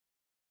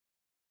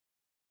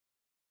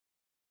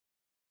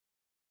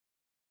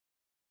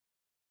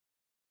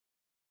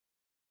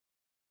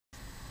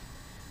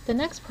The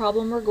next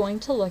problem we're going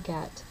to look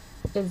at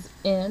is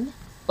n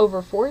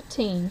over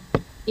 14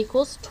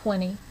 equals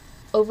 20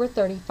 over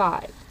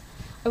 35.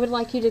 I would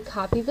like you to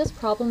copy this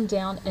problem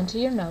down into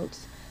your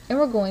notes, and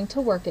we're going to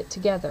work it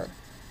together.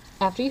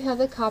 After you have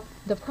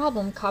the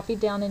problem copied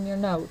down in your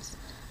notes,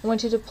 I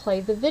want you to play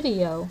the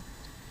video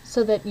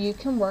so that you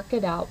can work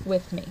it out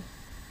with me.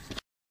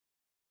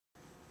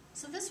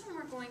 So this one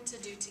we're going to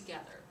do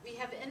together. We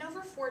have n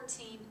over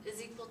 14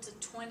 is equal to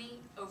 20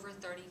 over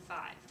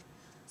 35.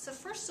 So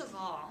first of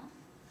all,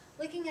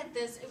 looking at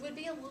this, it would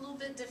be a little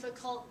bit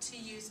difficult to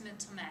use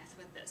mental math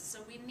with this. So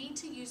we need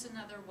to use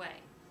another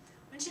way.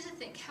 I want you to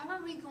think, how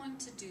are we going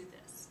to do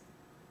this?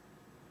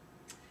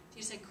 If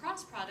you say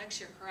cross products,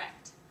 you're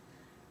correct.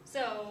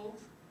 So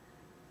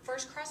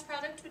first cross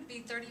product would be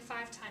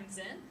 35 times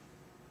n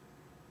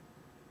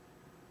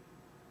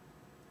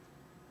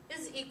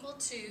is equal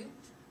to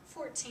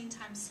 14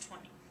 times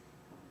 20.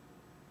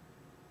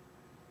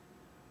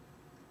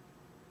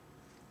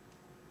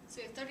 So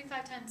we have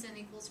 35 times n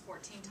equals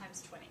 14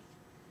 times 20.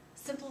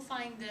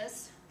 Simplifying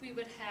this, we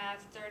would have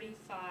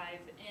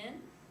 35n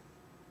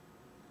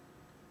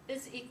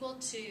is equal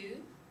to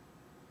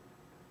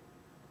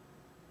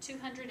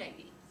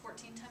 280.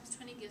 14 times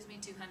 20 gives me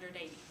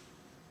 280.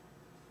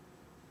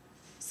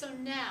 So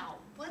now,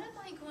 what am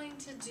I going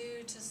to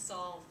do to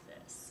solve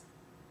this?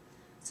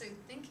 So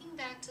thinking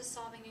back to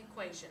solving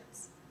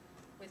equations,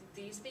 with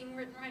these being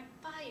written right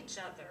by each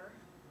other,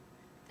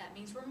 that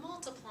means we're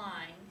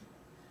multiplying.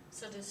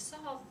 So to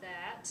solve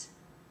that,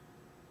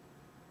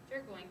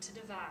 you're going to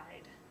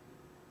divide.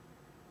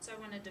 So I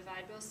want to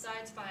divide both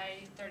sides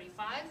by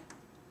 35,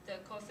 the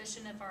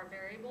coefficient of our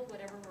variable,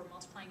 whatever we're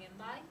multiplying in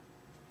by,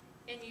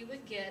 and you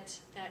would get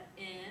that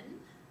n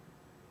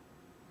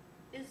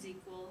is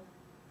equal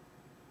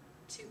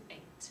to 8.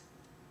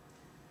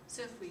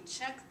 So if we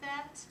check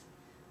that,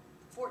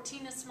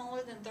 14 is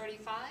smaller than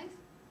 35,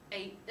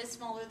 8 is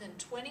smaller than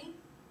 20.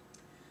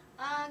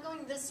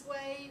 Going this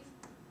way,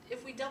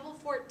 if we double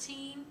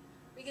 14,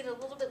 we get a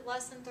little bit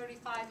less than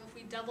 35. If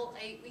we double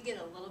 8, we get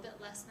a little bit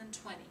less than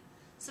 20.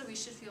 So we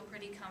should feel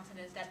pretty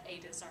confident that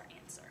 8 is our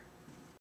answer.